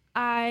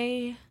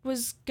 I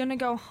was going to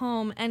go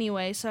home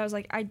anyway, so I was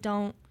like, I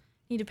don't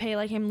need to pay,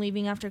 like I'm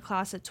leaving after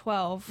class at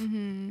 12.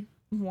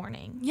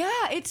 Warning.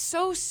 Yeah, it's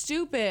so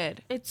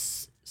stupid.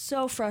 It's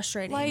so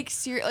frustrating. Like,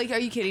 are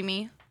you kidding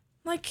me?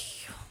 Like,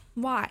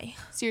 why?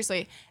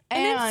 Seriously.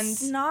 And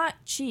it's not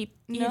cheap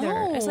either.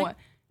 No, it's like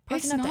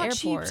parking at the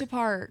airport. Cheap to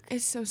park.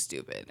 It's so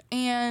stupid.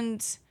 And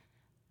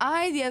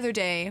the other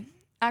day,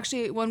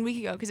 actually 1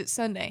 week ago, because it's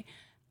Sunday,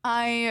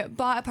 I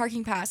bought a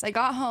parking pass. I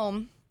got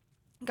home,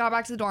 got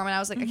back to the dorm, and I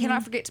was like, I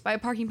cannot forget to buy a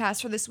parking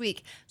pass for this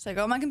week. So I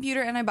go on my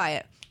computer and I buy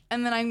it.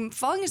 And then I'm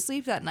falling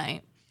asleep that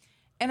night.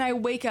 And I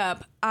wake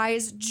up,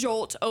 eyes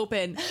jolt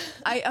open.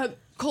 A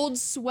cold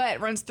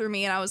sweat runs through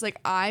me, and I was like,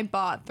 I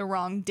bought the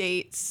wrong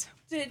dates.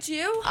 Did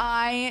you?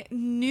 I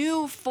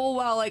knew full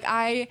well, like,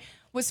 I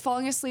was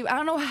falling asleep. I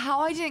don't know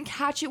how I didn't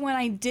catch it when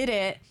I did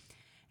it.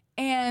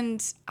 And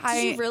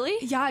Did you really?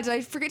 Yeah, did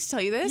I forget to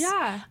tell you this?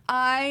 Yeah.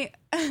 I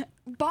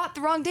bought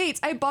the wrong dates.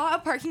 I bought a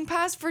parking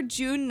pass for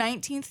June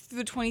 19th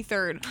through the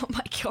 23rd. Oh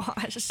my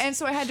gosh. And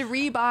so I had to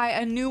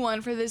rebuy a new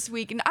one for this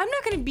week. And I'm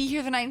not going to be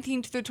here the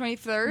 19th through the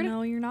 23rd.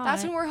 No, you're not.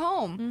 That's when we're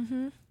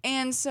home.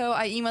 And so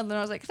I emailed them and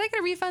I was like, can I get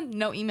a refund?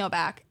 No email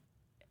back.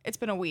 It's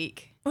been a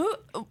week.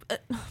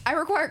 I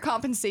require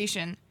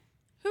compensation.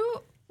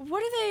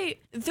 What are they?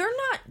 They're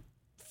not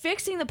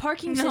fixing the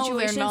parking No,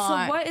 situation. they're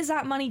not. So what is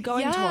that money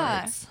going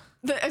towards?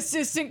 The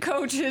assistant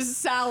coach's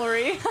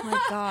salary. Oh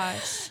my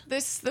gosh.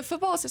 The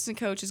football assistant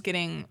coach is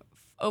getting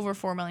over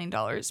 $4 million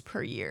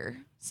per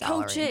year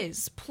salary.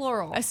 Coaches,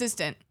 plural.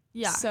 Assistant.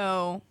 Yeah.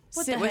 So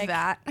What sit the with heck?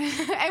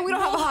 that. And we don't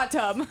have a hot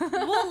tub.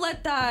 We'll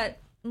let that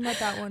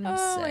one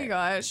Oh sit. my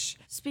gosh.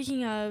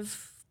 Speaking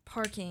of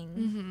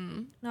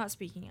parking, not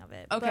speaking of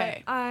it.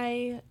 Okay. But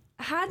I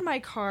had my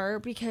car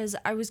because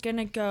I was going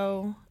to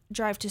go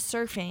drive to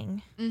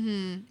surfing.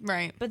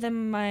 Right. But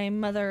then my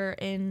mother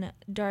and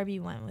Darby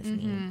went with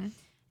me.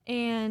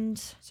 And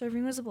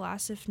surfing was a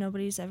blast if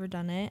nobody's ever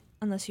done it,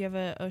 unless you have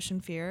an ocean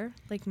fear,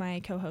 like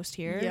my co-host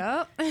here.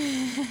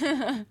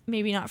 Yep.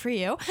 Maybe not for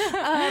you.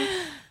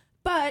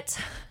 But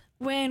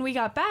when we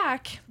got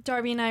back,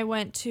 Darby and I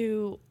went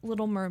to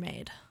Little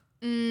Mermaid.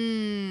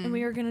 And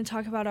we were going to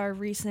talk about our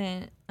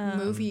recent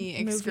movie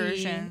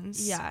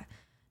excursions. Yeah.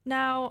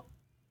 Now,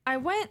 I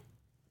went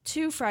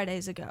 2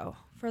 Fridays ago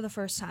for the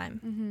first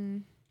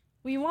time.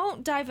 We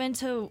won't dive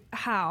into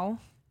how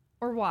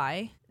or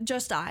why.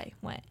 Just I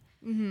went.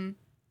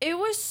 It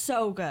was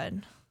so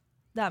good,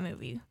 that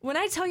movie. When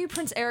I tell you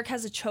Prince Eric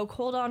has a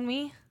chokehold on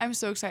me. I'm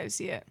so excited to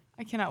see it.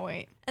 I cannot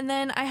wait. And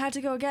then I had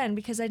to go again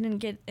because I didn't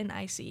get an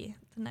icy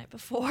the night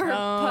before.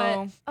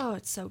 Oh. But,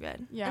 it's so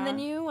good. Yeah. And then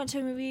you went to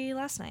a movie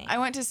last night. I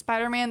went to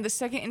Spider-Man, the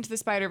second Into the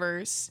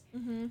Spider-Verse.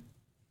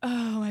 Oh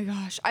my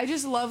gosh. I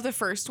just love the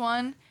first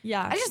one.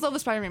 Yeah. I just love the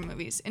Spider-Man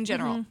movies in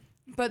general.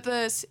 But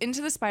the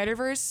Into the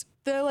Spider-Verse,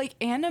 the like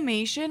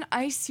animation,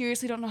 I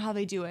seriously don't know how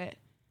they do it.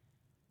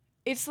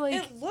 It's like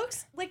It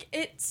looks like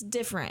it's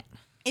different.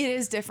 it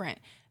is different.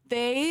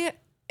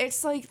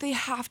 It's like they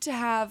have to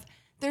have,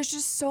 there's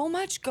just so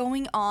much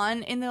going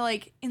on in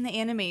the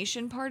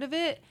animation part of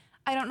it.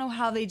 I don't know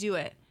how they do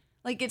it.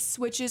 Like it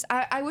switches.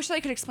 I wish that I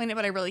could explain it,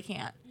 but I really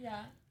can't.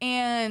 Yeah.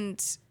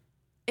 And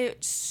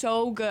it's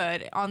so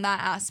good on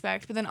that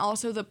aspect. But then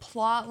also the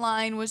plot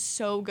line was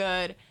so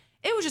good.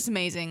 It was just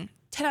amazing.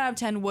 10 out of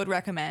 10 would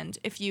recommend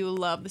if you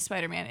love the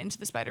Spider-Man Into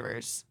the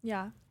Spider-Verse.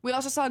 Yeah. We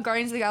also saw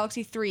Guardians of the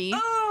Galaxy 3.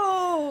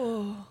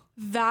 Oh!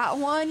 That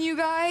one, you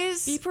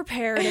guys. Be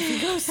prepared if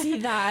you go see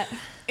that.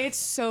 It's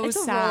so It's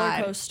a sad.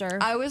 roller coaster.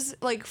 I was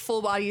like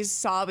full body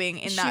sobbing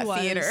in that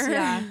theater.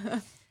 Yeah.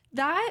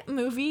 That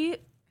movie,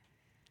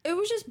 it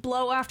was just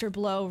blow after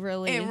blow,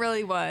 really. It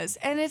really was.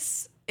 And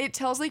it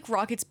tells like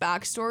Rocket's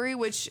backstory,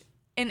 which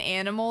an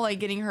animal like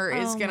getting hurt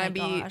is gonna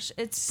be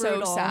it's so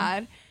brutal.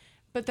 sad.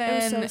 But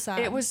then so sad.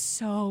 it was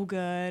so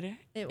good.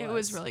 It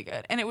was really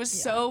good. And it was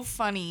so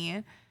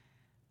funny.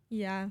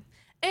 Yeah.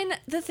 And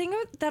the thing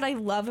that I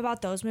love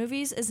about those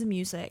movies is the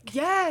music.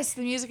 Yes,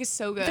 the music is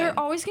so good. They're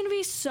always going to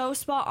be so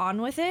spot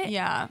on with it.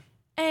 Yeah.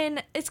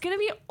 And it's going to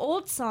be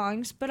old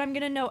songs, but I'm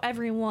going to know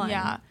every one.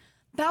 Yeah.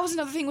 That was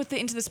another thing with the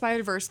Into the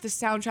Spider-Verse. The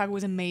soundtrack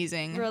was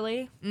amazing.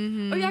 Really?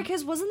 Mm-hmm. Oh, yeah,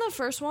 because wasn't the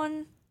first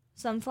one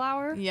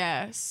Sunflower?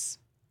 Yes.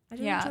 I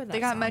did enjoy that they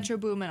got song. Metro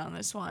Boomin on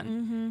this one.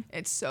 Mm-hmm.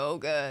 It's so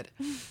good.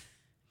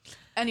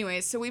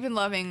 Anyways, so we've been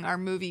loving our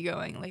movie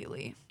going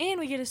lately. And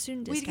we get a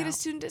student discount. We get a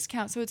student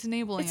discount, so it's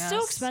enabling us. It's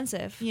still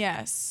expensive.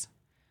 Yes.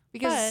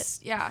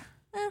 Because,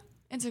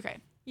 it's okay.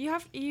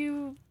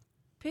 You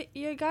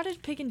gotta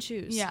pick and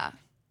choose. Yeah.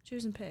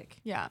 Choose and pick.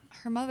 Yeah.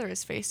 Her mother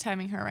is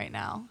FaceTiming her right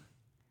now.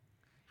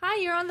 Hi,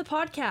 you're on the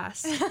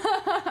podcast. Oh,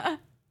 no.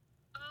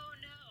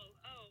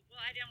 Oh, well,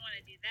 I didn't want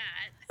to do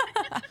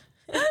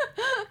that.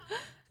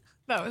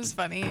 That was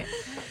funny.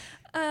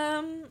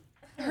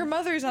 Her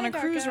mother's on a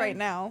cruise right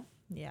now.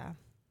 Yeah.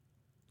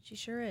 She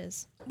sure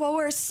is. Well,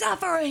 we're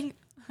suffering.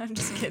 I'm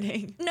just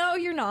kidding. No,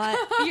 you're not.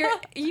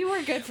 You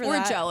were good for that.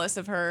 We're jealous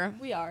of her.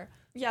 We are.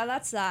 Yeah,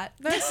 that's that.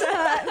 That's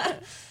that.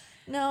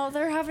 No,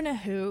 they're having a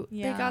hoot.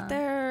 Yeah. They got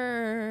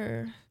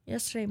there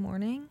yesterday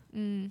morning.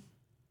 Mm.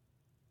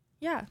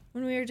 Yeah,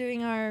 when we were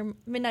doing our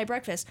midnight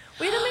breakfast.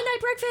 We had a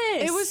midnight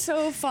breakfast. It was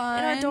so fun.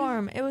 in our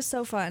dorm. It was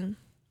so fun.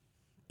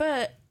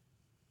 But,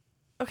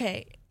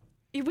 okay,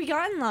 we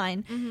got in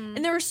line, and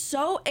they were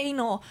so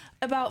anal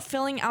about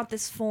filling out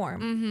this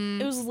form.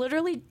 Mm-hmm. It was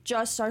literally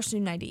just our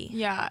student ID.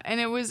 Yeah, and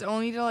it was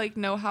only to, like,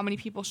 know how many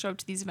people show up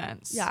to these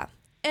events. Yeah.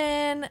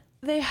 And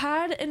they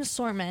had an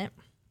assortment,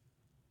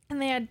 and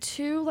they had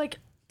 2, like,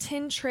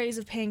 tin trays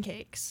of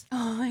pancakes.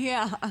 Oh,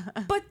 yeah.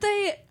 But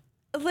they,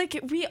 like,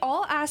 we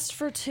all asked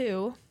for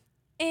 2,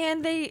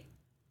 and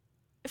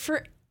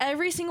for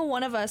every single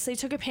one of us, they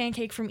took a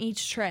pancake from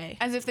each tray.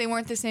 As if they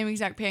weren't the same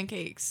exact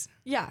pancakes.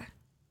 Yeah.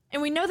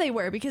 And we know they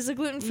were because the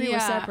gluten-free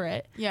was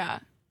separate. Yeah.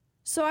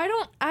 So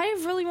I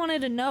really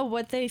wanted to know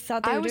what they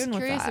thought they were doing with that. I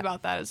was curious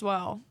about that as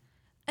well.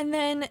 And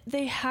then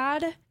they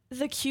had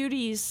the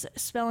cuties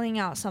spelling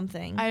out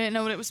something. I didn't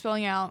know what it was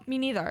spelling out. Me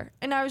neither.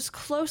 And I was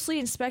closely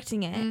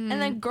inspecting it. And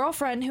then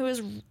girlfriend who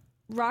was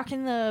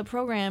rocking the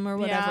program or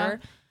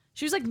whatever,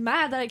 she was like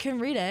mad that I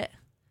couldn't read it.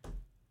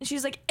 And she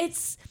was like,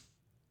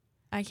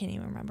 I can't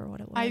even remember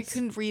what it was. I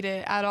couldn't read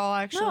it at all,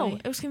 actually. No,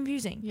 it was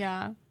confusing.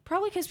 Yeah.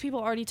 Probably because people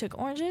already took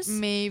oranges.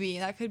 Maybe.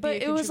 That could be But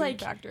a it was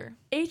contributing like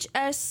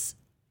factor.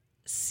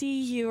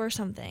 HSCU or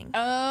something.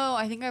 Oh,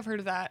 I think I've heard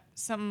of that.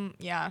 I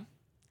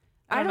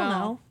don't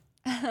know.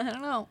 I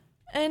don't know.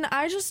 And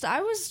I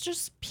was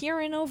just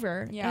peering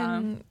over. Yeah.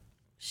 And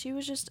she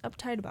was just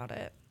uptight about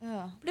it.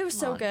 Oh, But it was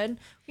so good.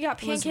 We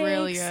got It was pancakes.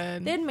 really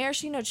good. They had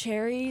maraschino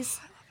cherries,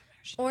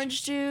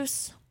 orange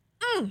juice.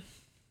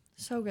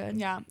 So good.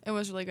 Yeah, it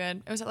was really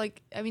good. It was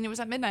it was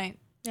at midnight.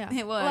 Yeah.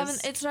 It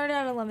was. It started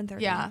at 11:30.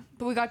 Yeah,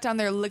 but we got down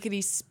there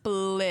lickety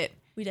split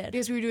We did.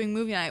 because we were doing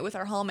movie night with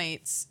our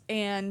hallmates,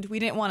 and we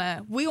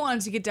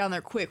wanted to get down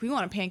there quick. We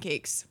wanted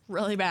pancakes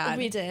really bad.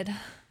 We did.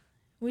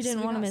 We didn't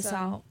we want to got miss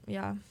some. out.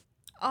 Yeah.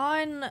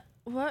 On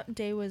what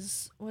day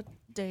is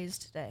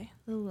today?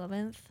 The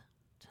 11th,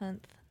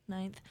 10th,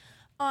 9th.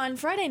 On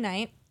Friday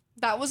night.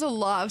 That was a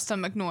lot of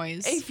stomach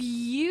noise. If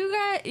you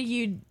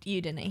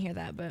didn't hear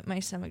that, but my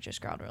stomach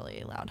just growled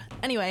really loud.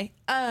 Anyway,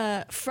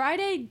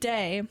 Friday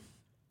day,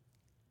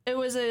 it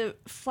was a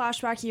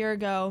flashback year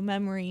ago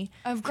memory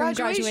of from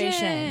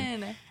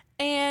graduation.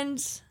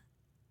 And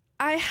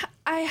I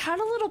had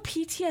a little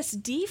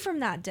PTSD from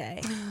that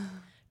day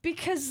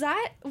because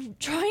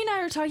Troy and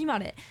I were talking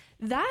about it.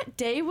 That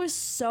day was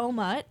so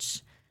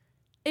much.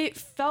 It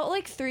felt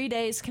like 3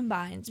 days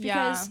combined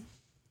because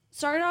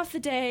started off the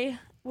day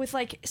with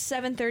like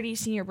 7:30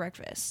 senior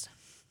breakfast.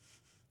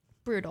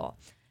 Brutal.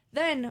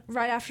 Then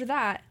right after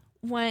that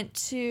went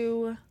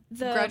to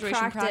the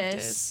Graduation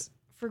practice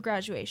for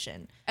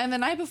graduation. And the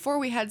night before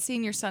we had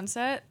senior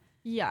sunset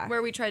Yeah.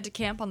 where we tried to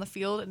camp on the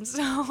field, and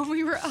so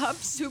we were up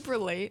super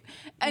late.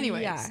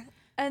 Anyways. Yeah.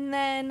 And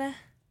then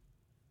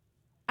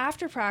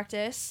after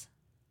practice,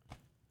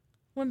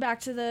 went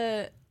back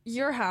to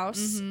your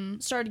house,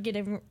 started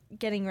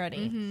getting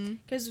ready.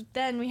 Because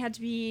then we had to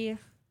be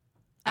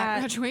At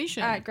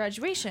graduation. At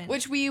graduation.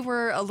 Which we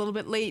were a little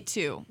bit late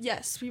to.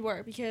 Yes, we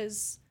were,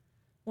 because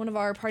one of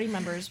our party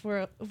members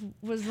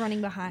was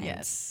running behind.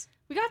 Yes.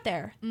 We got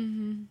there.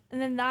 And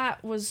then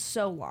that was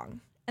so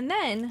long. And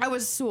then I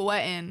was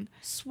sweating.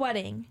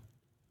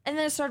 And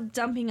then it started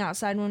dumping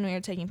outside when we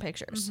were taking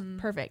pictures.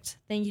 Perfect.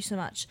 Thank you so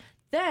much.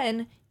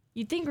 Then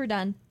you'd think we're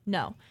done.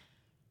 No.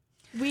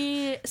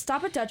 We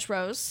stop at Dutch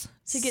Rose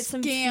to get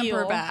some Scamper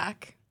fuel.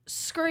 back.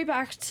 Scurry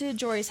back to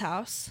Jory's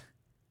house.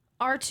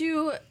 Our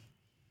 2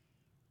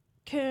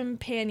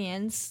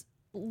 companions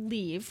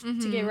leave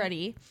to get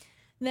ready.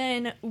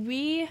 Then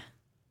we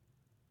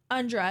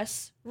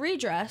undress,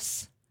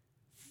 redress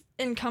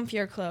in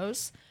comfier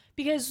clothes,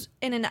 because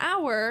in an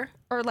hour,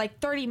 or like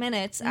 30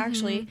 minutes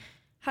actually,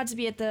 had to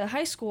be at the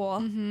high school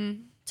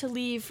to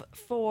leave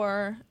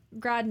for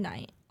grad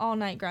night, all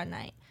night grad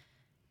night.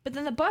 But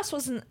then the bus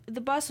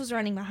was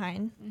running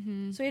behind.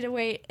 Mm-hmm. So we had to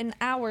wait an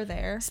hour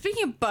there.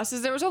 Speaking of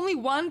buses, there was only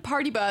one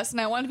party bus,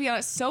 and I wanted to be on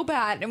it so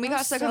bad, and we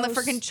got stuck on the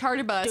freaking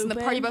charter bus, and the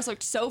party stupid. bus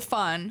looked so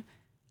fun.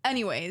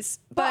 Anyways,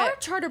 But our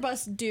but charter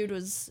bus dude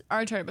was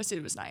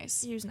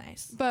nice. he was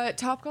nice. But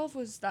Topgolf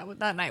was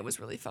that night was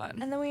really fun.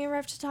 And then we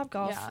arrived to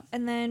Topgolf. Yeah.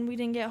 And then we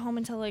didn't get home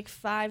until like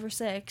 5 or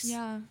 6.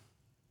 Yeah.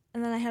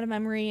 And then I had a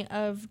memory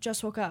of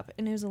just woke up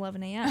and it was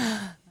 11 a.m.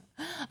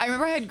 I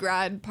remember I had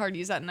grad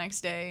parties that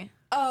next day.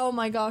 Oh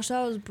my gosh,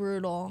 that was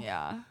brutal.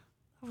 Yeah.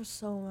 That was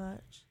so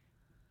much.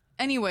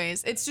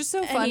 Anyways, it's just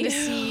so fun to Anywho.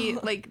 see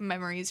like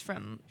memories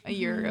from a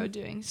year ago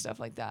doing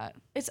stuff like that.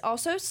 It's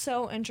also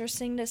so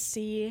interesting to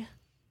see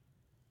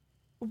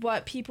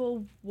what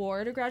people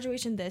wore to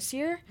graduation this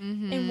year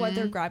and what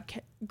their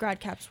grad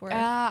caps were.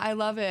 Yeah, I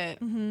love it.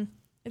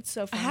 It's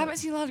so I fun. haven't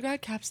seen a lot of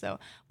grad caps though,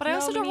 but I No,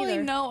 also me don't really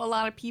neither. know a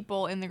lot of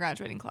people in the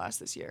graduating class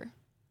this year.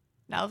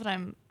 Now that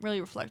I'm really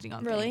reflecting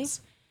on Really?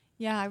 things.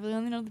 Yeah, I really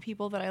only know the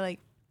people that I like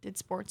did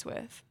sports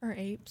with. Or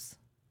apes.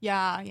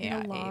 Yeah,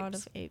 A lot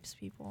apes. of apes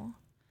people.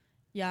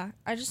 Yeah,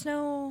 I just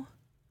know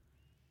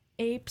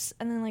apes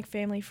and then like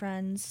family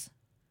friends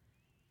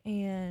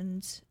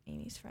and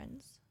Amy's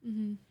friends.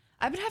 Mm-hmm.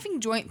 I've been having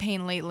joint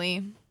pain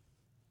lately,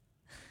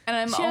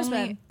 and She has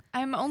been.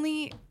 I'm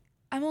only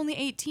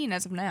 18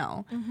 as of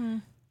now,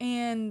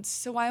 and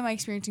so why am I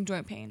experiencing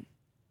joint pain?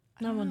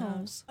 I No don't one know.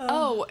 knows.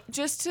 Oh,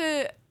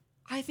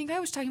 I think I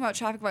was talking about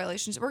traffic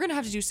violations. We're gonna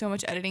have to do so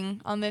much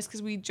editing on this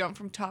because we jump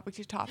from topic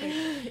to topic.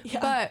 Yeah.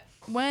 But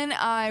when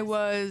I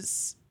would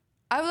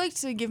like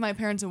to give my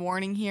parents a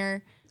warning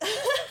here.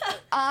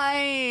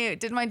 I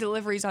did my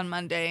deliveries on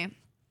Monday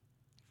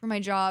for my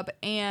job,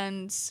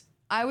 and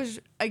I was,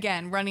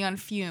 again, running on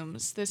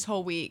fumes this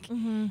whole week.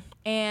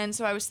 And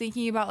so I was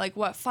thinking about, like,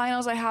 what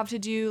finals I have to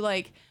do,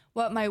 like,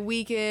 what my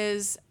week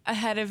is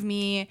ahead of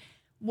me,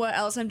 what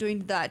else I'm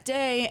doing that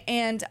day,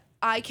 and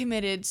I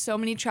committed so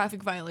many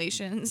traffic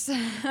violations.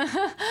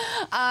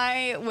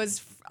 I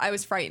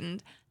was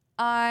frightened.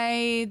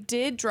 I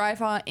did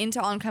drive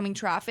into oncoming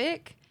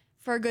traffic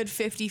for a good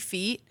 50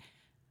 feet.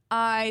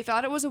 I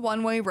thought it was a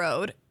one-way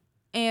road,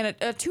 and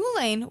a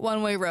two-lane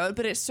one-way road,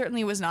 but it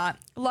certainly was not.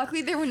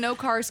 Luckily, there were no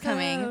cars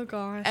coming. Oh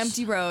gosh.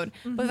 Empty road.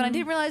 But then I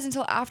didn't realize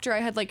until after I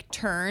had like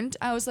turned.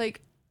 I was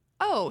like,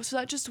 oh, so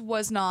that just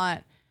was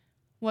not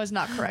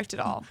correct at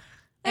all.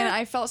 And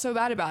I felt so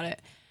bad about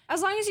it.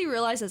 As long as you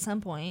realize at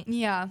some point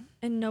Yeah.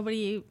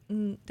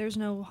 and there's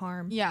no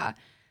harm. Yeah.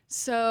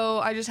 So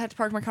I just had to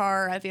park my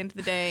car at the end of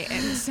the day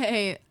and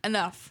say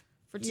enough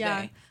for today.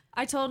 Yeah.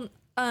 I told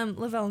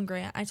Lavelle and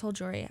Grant, I told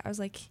Jory, I was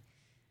like,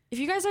 if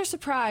you guys are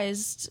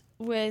surprised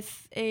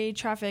with a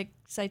traffic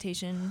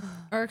citation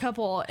or a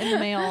couple in the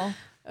mail,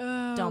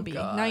 Oh, don't be.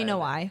 God. Now you know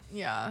why.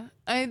 Yeah.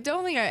 I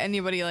don't think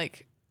anybody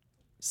like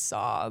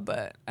saw,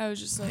 but I was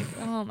just like,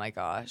 oh my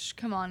gosh,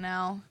 come on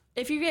now.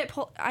 If you get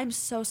pulled, I'm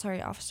so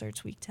sorry, officer.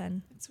 It's week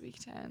 10. It's week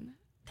 10.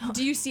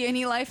 Do you see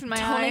any life in my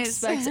Don't eyes?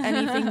 expect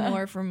anything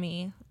more from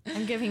me.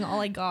 I'm giving all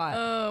I got.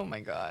 Oh my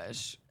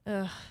gosh.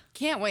 Ugh.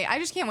 Can't wait. I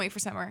just can't wait for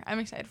summer. I'm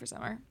excited for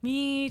summer.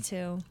 Me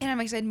too. And I'm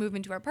excited to move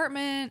into our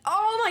apartment.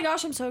 Oh my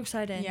gosh, I'm so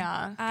excited.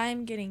 Yeah.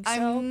 I'm getting so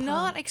I'm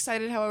not pumped.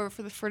 excited, however,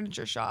 for the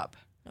furniture shop.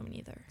 No, me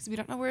neither. Because we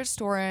don't know where to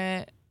store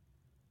it.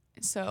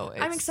 So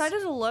I'm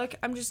excited to look.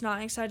 I'm just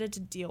not excited to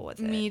deal with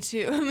it. Me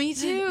too. Me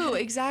too.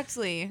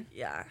 Exactly.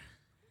 Yeah.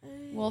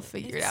 We'll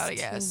figure it out, I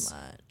It's guess. Too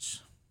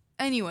much.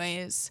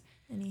 Anyways,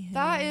 Anywho,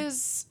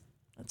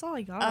 that's all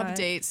I got.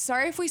 updates.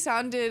 Sorry if we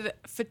sounded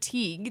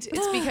fatigued.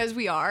 It's because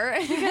we are.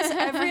 Because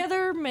every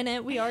other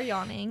minute we are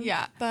yawning.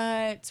 Yeah.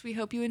 But we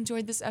hope you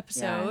enjoyed this Yeah.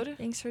 episode.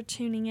 Thanks for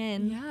tuning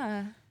in.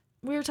 Yeah.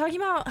 We were talking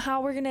about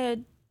how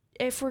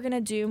if we're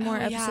gonna do more Oh,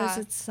 episodes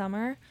yeah. this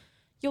summer.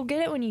 You'll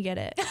get it when you get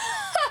it.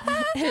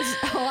 Is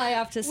all I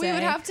have to say. We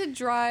would have to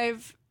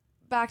drive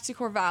back to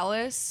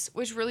Corvallis,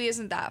 which really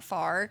isn't that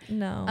far.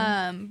 No.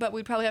 But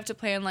we'd probably have to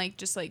plan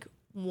just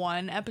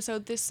one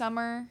episode this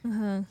summer.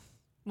 Uh-huh.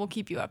 We'll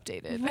keep you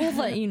updated. We'll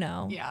let you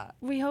know. Yeah.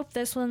 We hope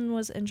this one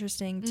was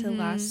interesting to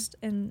last,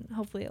 and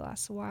hopefully it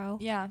lasts a while.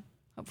 Yeah.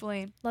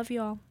 Hopefully. Love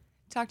you all.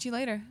 Talk to you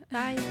later.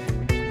 Bye.